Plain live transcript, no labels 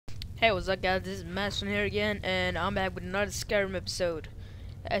Hey, what's up guys, this is Master here again, and I'm back with another Skyrim episode,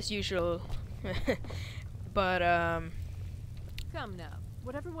 as usual. But, Come now.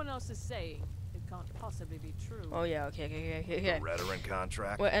 What everyone else is saying, it can't possibly be true. oh yeah, okay. The Redoran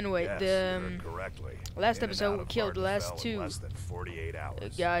contract? Well, anyway, yes, the, you heard correctly. last In and episode out we of killed the last Vardenfell in two less than 48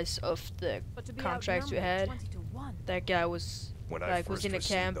 hours. guys of the But to be contracts we had. outnumbered 20 to 1. That guy was, When I like, was first in a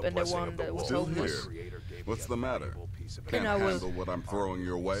received camp, and the blessing one of the that was wolf, homeless. the Creator gave What's me a the matter? valuable piece of Can't I will- handle what I'm throwing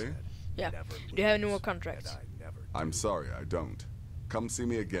your way? Yeah. Never Do you have any lose, more contracts? and I never I'm do. sorry, I don't. Come see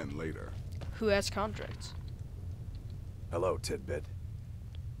me again later. Who has contracts? Hello, Tidbit.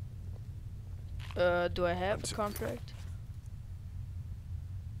 Do I have I'm a so- contract?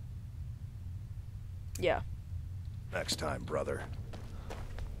 Yeah, Next time, brother.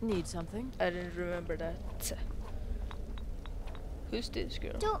 Need something? I didn't remember that. Who's this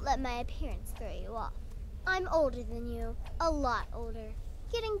girl? Don't let my appearance throw you off. I'm older than you, a lot older.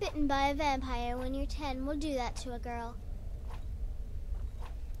 Getting bitten by a vampire when you're 10 will do that to a girl.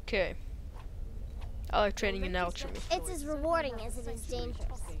 Okay. I like training in alchemy. It's as rewarding as it is dangerous.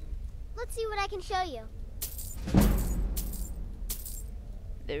 Let's see what I can show you.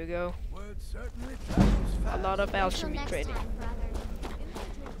 There we go. Word certainly travels A lot of Until alchemy next training. time, brother.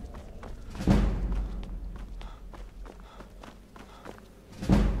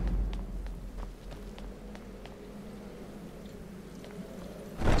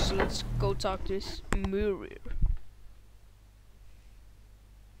 So let's go talk to this muiri.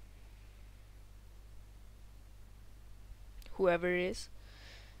 Whoever it is.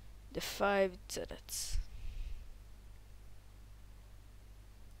 The 5 tenets.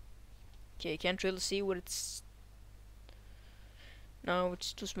 Okay, can't really see what it's. No,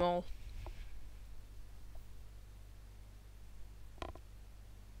 it's too small.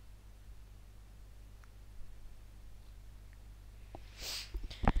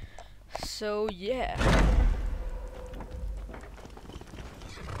 So yeah.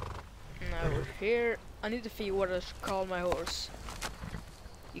 Now we're here. I need to figure what I should call my horse.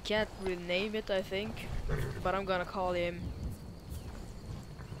 You can't really name it, I think, but I'm gonna call him.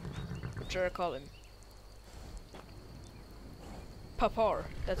 What should I call him? Papar.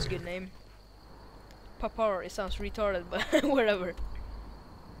 That's a good name. Papar. It sounds retarded, but whatever.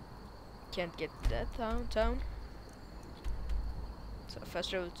 Can't get that town. So fast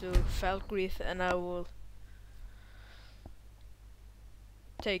travel to Falkreath, and I will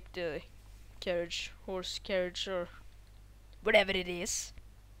take the carriage, horse carriage, or whatever it is.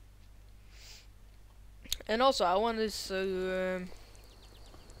 And also, I want this. Hold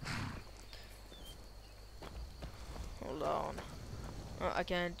on. Oh, I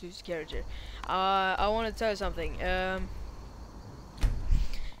can't do this carriage here. I want to tell you something.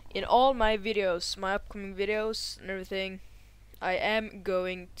 In all my videos, my upcoming videos and everything, I am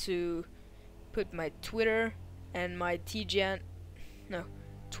going to put my Twitter and my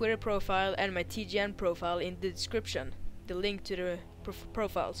Twitter profile and my TGN profile in the description. The link to the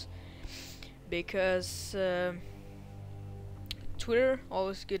profiles, because Twitter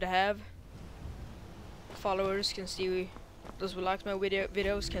always good to have. Followers can see, those who like my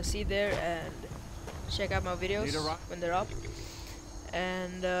videos can see there and check out my videos when they're up.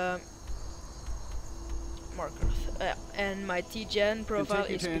 And and my TGN profile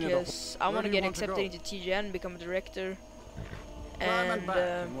is because I want to get accepted into TGN, become a director, and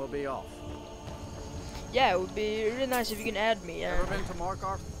we'll be off. yeah, it would be really nice if you can add me. Ever been to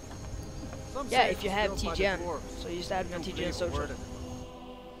Markarth? Yeah, if you have TGN, so you just add me on TGN social.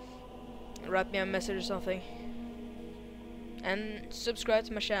 Write me a message or something, and subscribe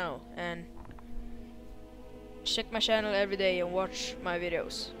to my channel, and check my channel every day and watch my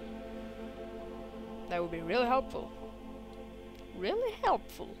videos. That would be really helpful. Really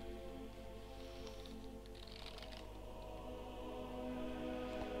helpful.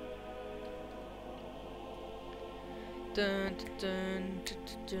 Dun, dun, dun, dun,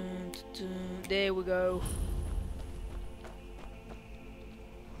 dun, dun, dun. There we go.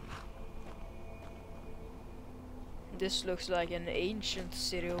 This looks like an ancient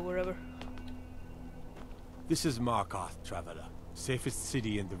city or whatever. This is Markarth, traveler. Safest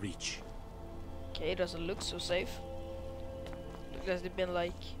city in the Reach. Okay, it doesn't look so safe. Looks like there's been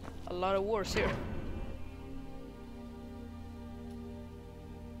like a lot of wars here.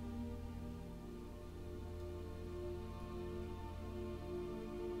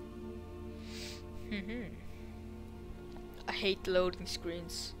 I hate loading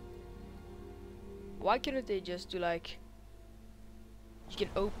screens. Why couldn't they just do like, you can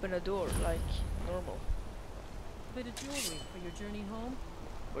open a door like normal? Bit of jewelry for your journey home?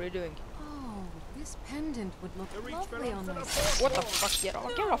 What are you doing? Oh, this pendant would look lovely on my What the fuck? Get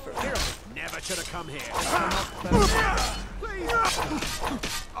off! Get off her! Get off her! Never should have come here.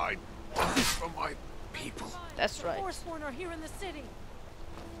 I died for my people. That's right. Forsworn are here in the city.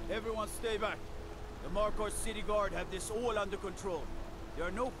 Everyone stay back. The Markor city guard have this all under control. There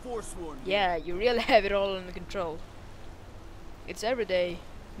are no Forsworn here. Yeah, you really have it all under control. It's every day.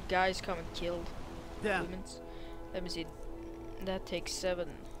 Guys come and killed. Damn. Women's. Let me see. That takes 7.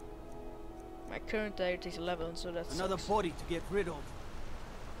 My current tire takes 11, so that's Another body to get rid of.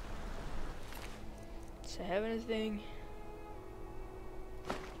 Does it have anything?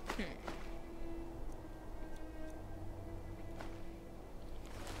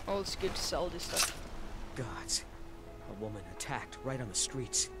 Oh, it's good to sell this stuff. Gods. A woman attacked right on the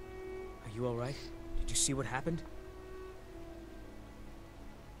streets. Are you alright? Did you see what happened?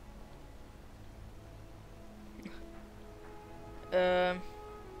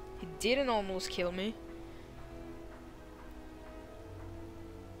 He didn't almost kill me.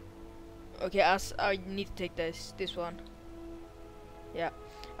 Okay, I need to take this one. Yeah,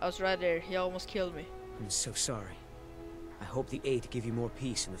 I was right there. He almost killed me. I'm so sorry. I hope the aid give you more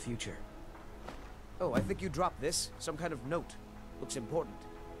peace in the future. Oh, I think you dropped this. Some kind of note. Looks important.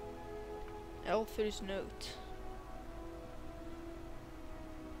 Elthir's note.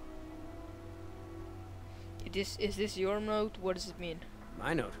 Is this your note? What does it mean?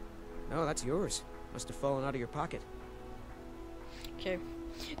 My note? No, that's yours. Must have fallen out of your pocket. Okay.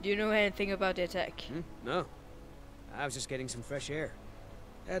 Do you know anything about the attack? No. I was just getting some fresh air.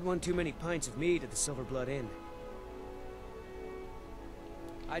 Had one too many pints of mead at the Silver Blood Inn.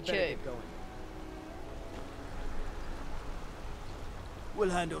 I'd better get going. We'll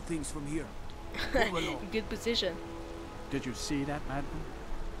handle things from here. Move along. Good position. Did you see that madman?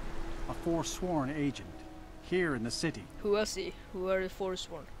 A forsworn agent, here in the city. Who was he? Who are the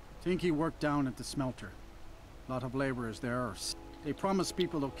forsworn? Think he worked down at the smelter. Lot of laborers there. They promise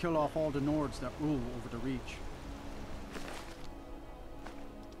people they'll kill off all the Nords that rule over the Reach.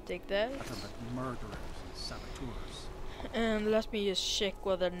 Take that. Nothing but murderers and saboteurs. And let me just check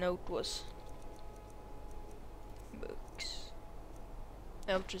what that note was. Books.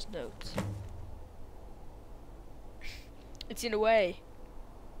 Eldra's note. It's in the way.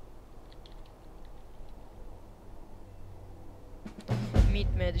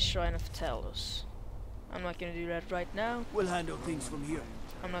 Meet me at the Shrine of Talos. I'm not gonna do that right now. We'll handle things from here.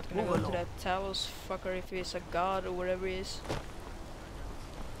 I'm not gonna Move go along. to that Talos fucker if he's a god or whatever he is.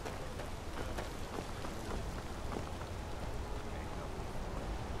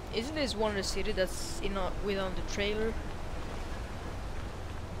 Isn't this one of the city that's with on the trailer?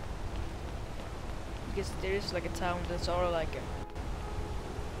 Because there is like a town that's all like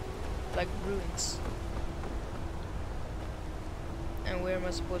ruins. And where am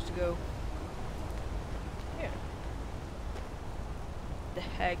I supposed to go? Here. The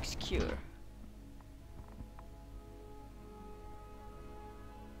Hag's Cure.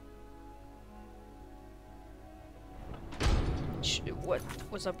 What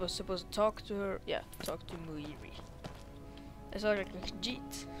was I supposed to talk to her? Yeah, talk to Muiri. I saw like a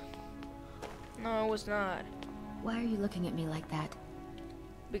Jeet. No, I was not. Why are you looking at me like that?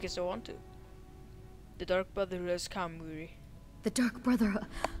 Because I want to. The Dark Brotherhood has come, Muiri. The Dark Brotherhood.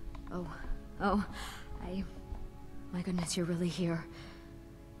 Oh, my goodness, you're really here.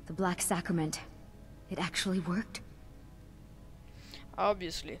 The Black Sacrament. It actually worked?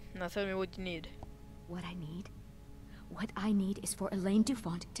 Obviously. Now tell me what you need. What I need? What I need is for Elaine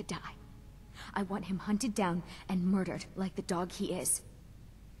Dufont to die. I want him hunted down and murdered like the dog he is.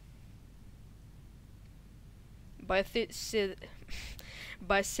 By Sithis,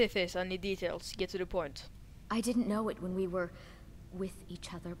 I need details. Get to the point. I didn't know it when we were with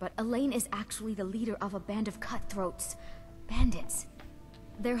each other, but Elaine is actually the leader of a band of cutthroats. Bandits.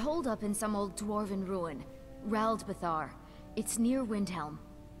 They're holed up in some old dwarven ruin. Raldbathar. It's near Windhelm.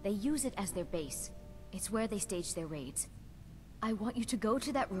 They use it as their base. It's where they stage their raids. I want you to go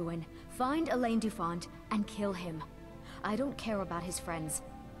to that ruin, find Elaine Dufont, and kill him. I don't care about his friends.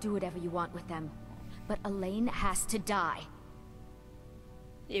 Do whatever you want with them. But Elaine has to die.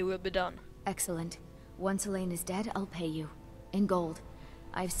 It will be done. Excellent. Once Elaine is dead, I'll pay you. In gold.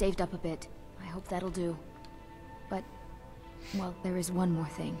 I've saved up a bit. I hope that'll do. But, well, there is one more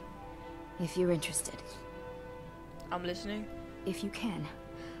thing. If you're interested. I'm listening. If you can,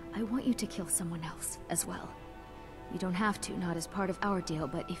 I want you to kill someone else as well. You don't have to, not as part of our deal,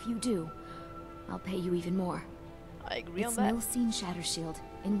 but if you do, I'll pay you even more. I agree It's on that. Nilsine Shattershield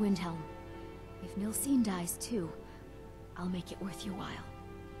in Windhelm. If Nilsine dies too, I'll make it worth your while.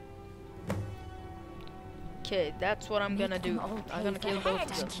 Okay, that's what I'm gonna do. I'm gonna kill both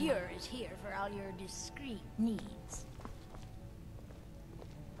of them. Cure is here for all your discreet needs.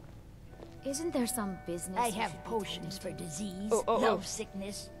 Isn't there some business? I have potions for disease, Oh. love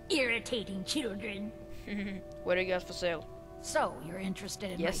sickness, irritating children. What do you got for sale? So, you're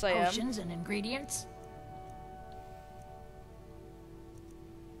interested in Yes, my I am. potions and ingredients?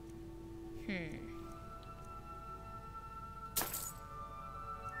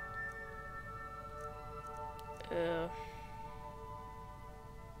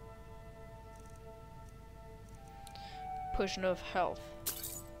 Potion of health.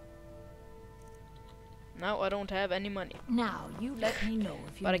 Now I don't have any money, Now, you let me know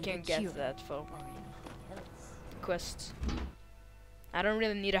if you but I need a can get cure that for or anything else. quests. I don't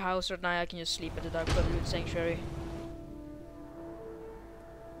really need a house right now. I can just sleep at the Dark Brotherhood Sanctuary.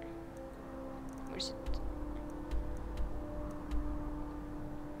 Where's it?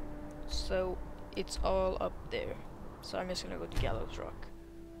 So it's all up there. So I'm just gonna go to Gallows Rock.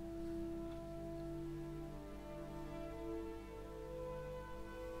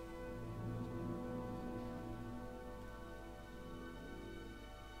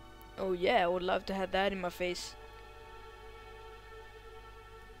 Oh yeah, I would love to have that in my face.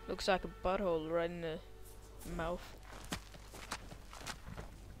 Looks like a butthole right in the mouth.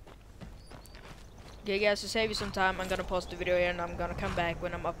 Okay guys, to save you some time, I'm gonna pause the video here and I'm gonna come back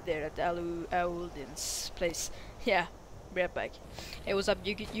when I'm up there at Audin's place. Yeah, be right back. Hey, what's up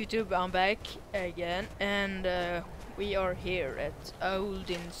YouTube? I'm back again and we are here at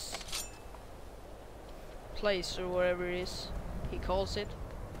Audin's place or whatever it is he calls it.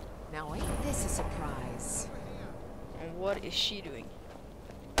 Now ain't this a surprise? And what is she doing?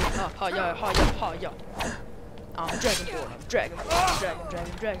 Ha-ya. I'm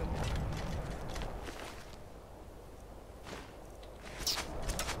Dragonborn.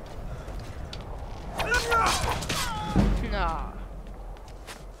 Nah.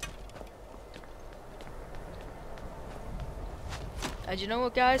 And you know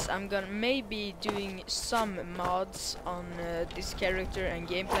what guys, I'm gonna maybe doing some mods on this character and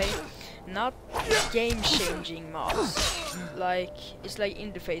gameplay. Not game changing mods, like it's like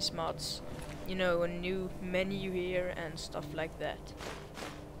interface mods, you know, a new menu here and stuff like that.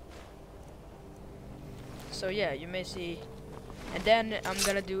 So yeah, you may see. And then I'm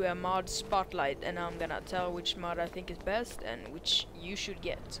gonna do a mod spotlight and I'm gonna tell which mod I think is best and which you should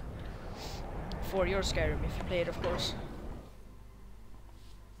get for your Skyrim if you play it, of course.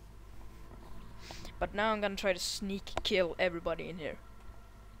 But now I'm gonna try to sneak kill everybody in here.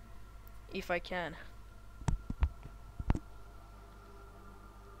 If I can.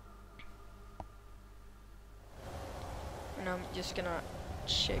 And I'm just gonna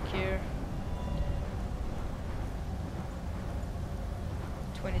check here.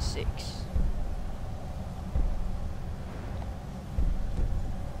 26.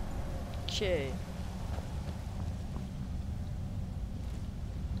 Okay.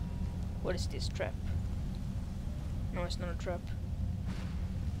 What is this trap? No, it's not a trap.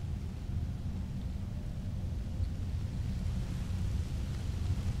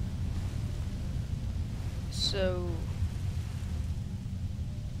 So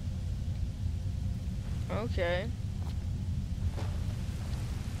okay,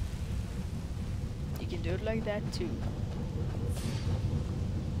 you can do it like that too.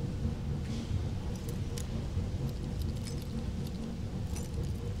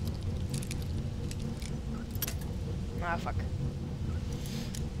 Ah, fuck.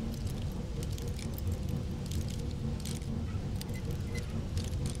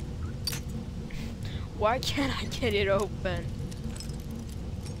 Why can't I get it open?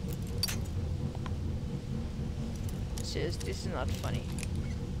 This is not funny.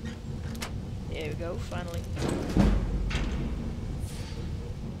 There we go, finally.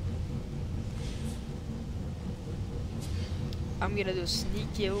 I'm gonna do a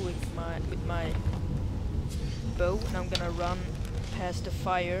sneak kill with my bow, and I'm gonna run past the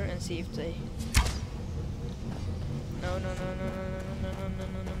fire and see if they. No.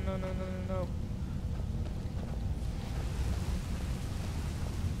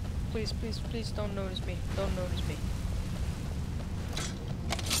 Please don't notice me. Don't notice me.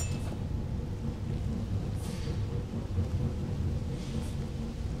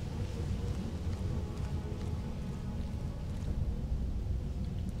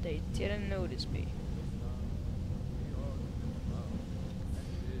 They didn't notice me.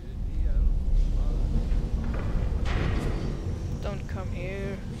 Don't come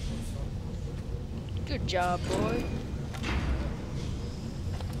here. Good job, boy.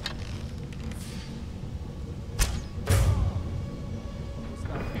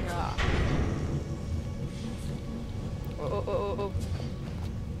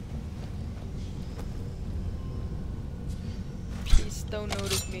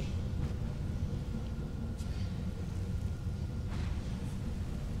 notice me.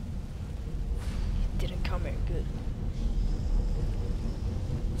 He didn't come here, good.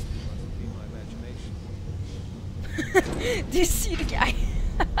 Do you see the guy?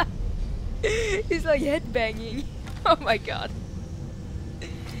 He's like headbanging. Oh my god.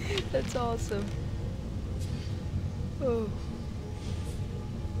 That's awesome. Oh.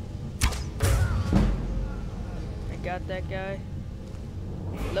 I got that guy.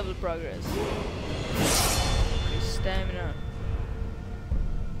 Level progress. Increase stamina.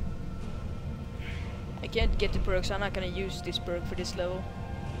 I can't get the perks, so I'm not gonna use this perk for this level.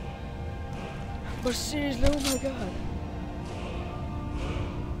 But seriously, oh my god.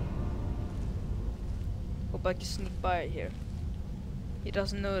 Hope I can sneak by here. He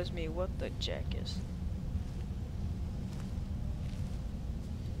doesn't notice me, what the jackass.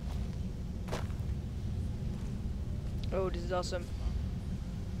 Oh, this is awesome.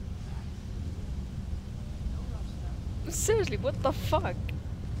 Seriously, what the fuck?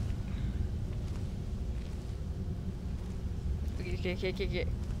 Okay.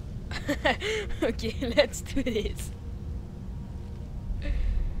 Okay, let's do this.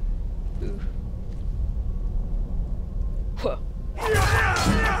 Ooh. Whoa.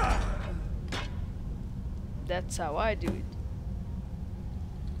 That's how I do it.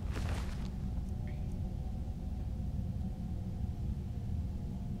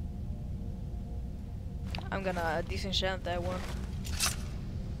 I'm gonna disenchant that one.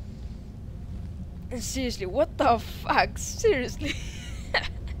 Seriously, what the fuck? Seriously?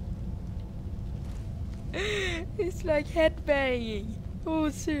 It's like headbanging. Oh,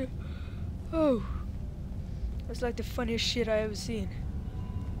 see. Oh. That's like the funniest shit I ever seen.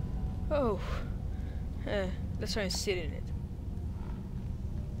 Oh. Let's try and sit in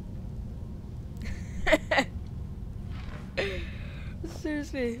it.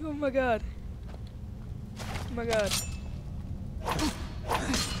 Seriously, oh my god. Oh my god.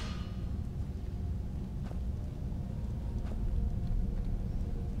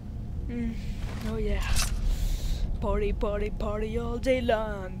 Oh yeah. Party, party, party all day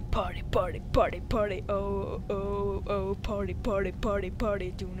long. Party, party, party, party. Oh, oh, oh. Party, party, party,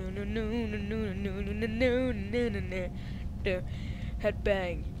 party. Do no no no no no no no no no no no no.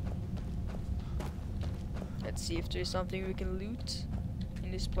 Headbang. Let's see if there's something we can loot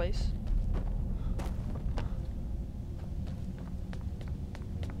in this place.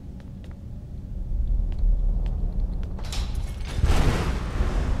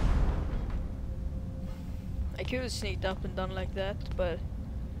 I could have sneaked up and done like that, but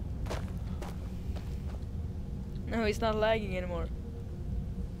no, it's not lagging anymore.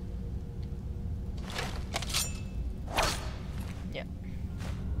 Yeah.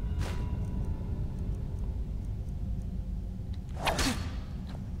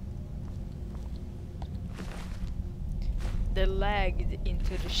 They lagged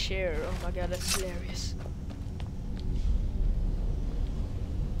into the chair. Oh my god, that's hilarious.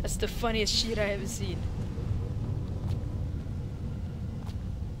 That's the funniest shit I ever seen.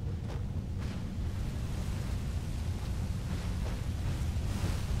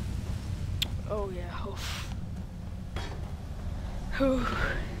 Oh yeah, oh.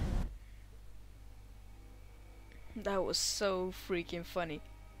 That was so freaking funny.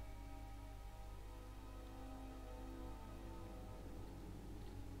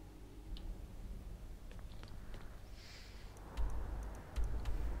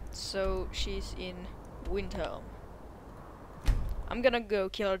 So she's in Windhelm. I'm gonna go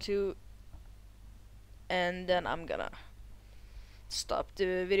kill her too, and then I'm gonna stop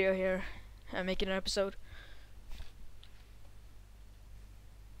the video here and make an episode.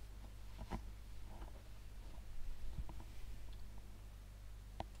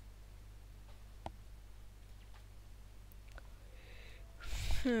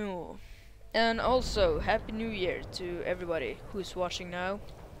 And also, Happy New Year to everybody who's watching now.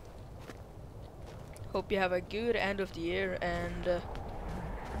 Hope you have a good end of the year, and I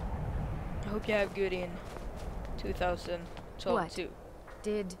hope you have good in 2012 What? too.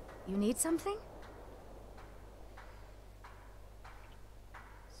 Did you need something?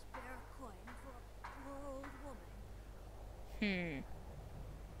 Spare coin for a poor old woman.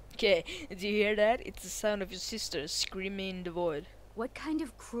 Okay, do you hear that? It's the sound of your sister screaming in the void. What kind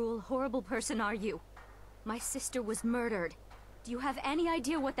of cruel, horrible person are you? My sister was murdered. Do you have any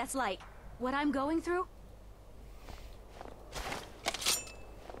idea what that's like? What I'm going through?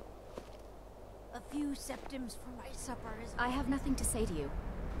 A few septims for my supper is... I have nothing to say to you.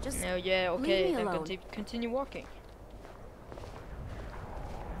 Just No, yeah, leave okay, me then alone. continue walking.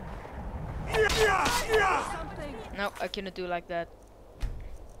 something. No, I cannot do like that.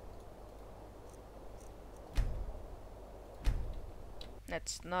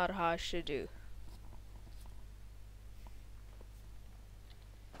 That's not how I should do.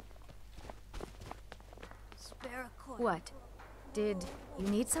 What? Did you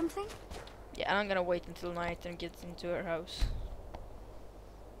need something? Yeah, I'm gonna wait until night and get into her house.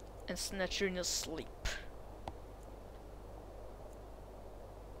 And snatch her in her sleep.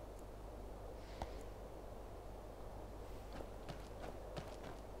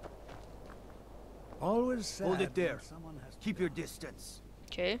 Always sad. Hold it there. Keep your distance.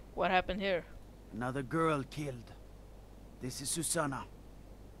 Okay, what happened here? Another girl killed. This is Susanna,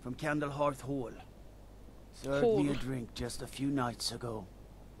 from Candlehearth Hall. Served me a drink just a few nights ago,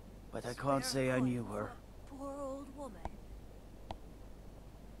 but I can't say I knew her. Poor old woman.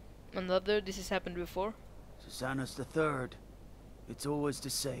 Another, this has happened before? Susanna's the third. It's always the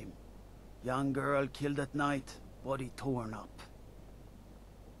same. Young girl killed at night, body torn up.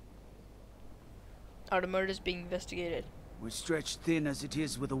 Are the murders being investigated? We're stretched thin as it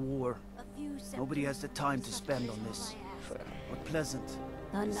is with the war. Nobody has the time to spend on this. But pleasant.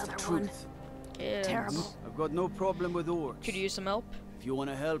 It's the truth. Yeah. Terrible. I've got no problem with orcs. Could you use some help? If you want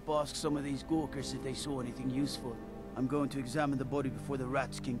to help, ask some of these Gawkers if they saw anything useful. I'm going to examine the body before the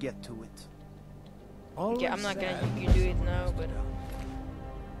rats can get to it. Okay, I'm not gonna you do it now, but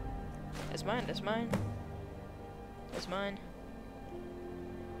that's mine, that's mine. That's mine.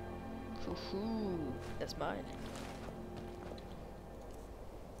 Hoo-hoo, that's mine.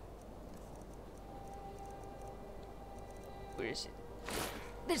 Where is it?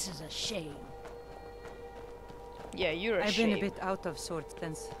 This is a shame. Yeah, you're a I've shame. been a bit out of sorts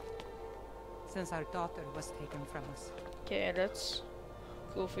since our daughter was taken from us. Okay, that's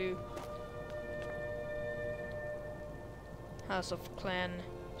cool for you. House of Clan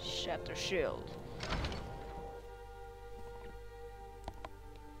Shatter Shield.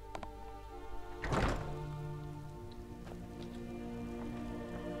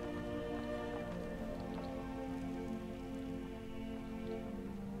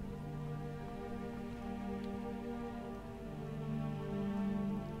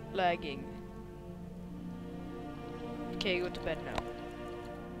 Lagging. Okay, go to bed now.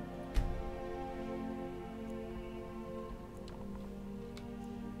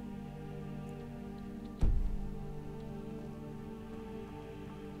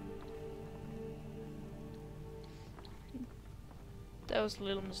 That was a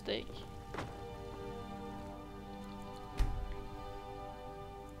little mistake.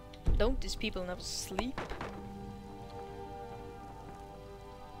 Don't these people never sleep?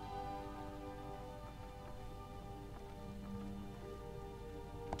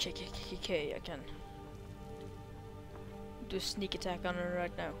 Okay, I can do a sneak attack on her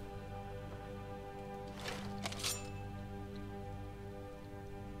right now.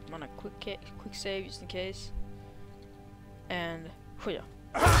 I'm on a quick save just in case. And hooyah.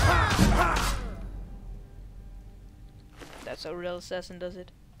 That's how a real assassin does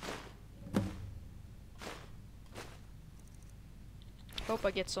it. Hope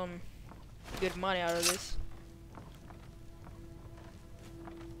I get some good money out of this.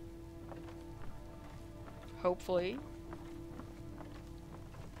 Hopefully.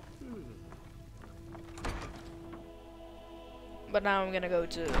 But now I'm gonna go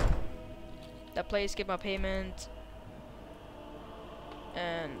to that place, get my payment,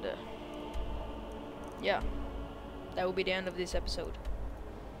 and yeah, that will be the end of this episode.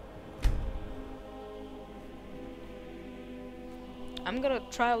 I'm gonna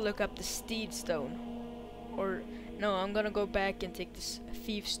try to look up the Steed Stone, or no, I'm gonna go back and take this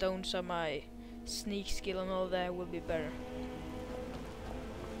Thief Stone so my sneak skill and all that will be better.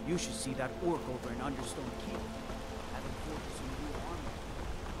 You should see that orc over in Understone Keep. Having fought some new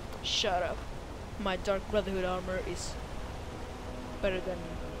armor. Shut up. My Dark Brotherhood armor is better than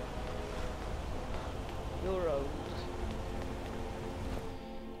your old.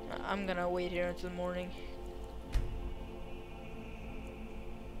 I'm gonna wait here until morning.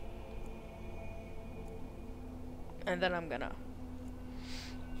 And then I'm gonna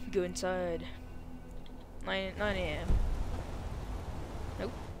go inside. 9 AM.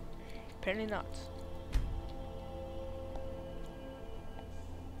 Nope. Apparently not.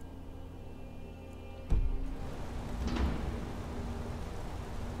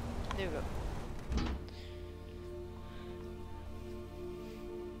 There we go.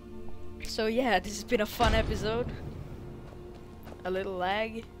 So yeah, this has been a fun episode. A little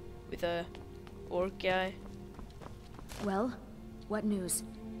lag with a orc guy. Well, what news?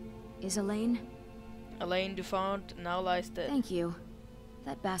 Is Elaine? Elaine Dufont now lies dead. Thank you.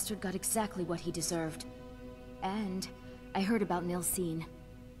 That bastard got exactly what he deserved. And I heard about Nilsine.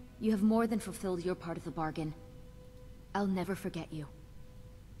 You have more than fulfilled your part of the bargain. I'll never forget you.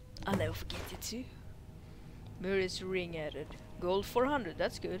 I'll never forget it too. Muiri's ring added. Gold 400,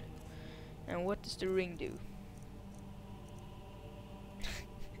 that's good. And what does the ring do?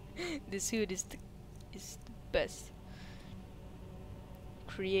 This hood is the best.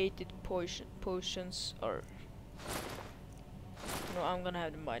 Created potions are... No, I'm gonna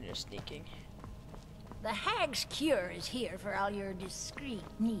have the minor sneaking. The Hag's Cure is here for all your discreet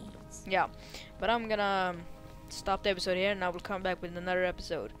needs. Yeah, but I'm gonna stop the episode here and I will come back with another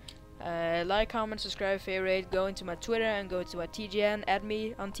episode. Like, comment, subscribe, favorite, go into my Twitter and go to my TGN, add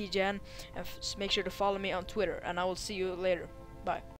me on TGN, and make sure to follow me on Twitter, and I will see you later. Bye.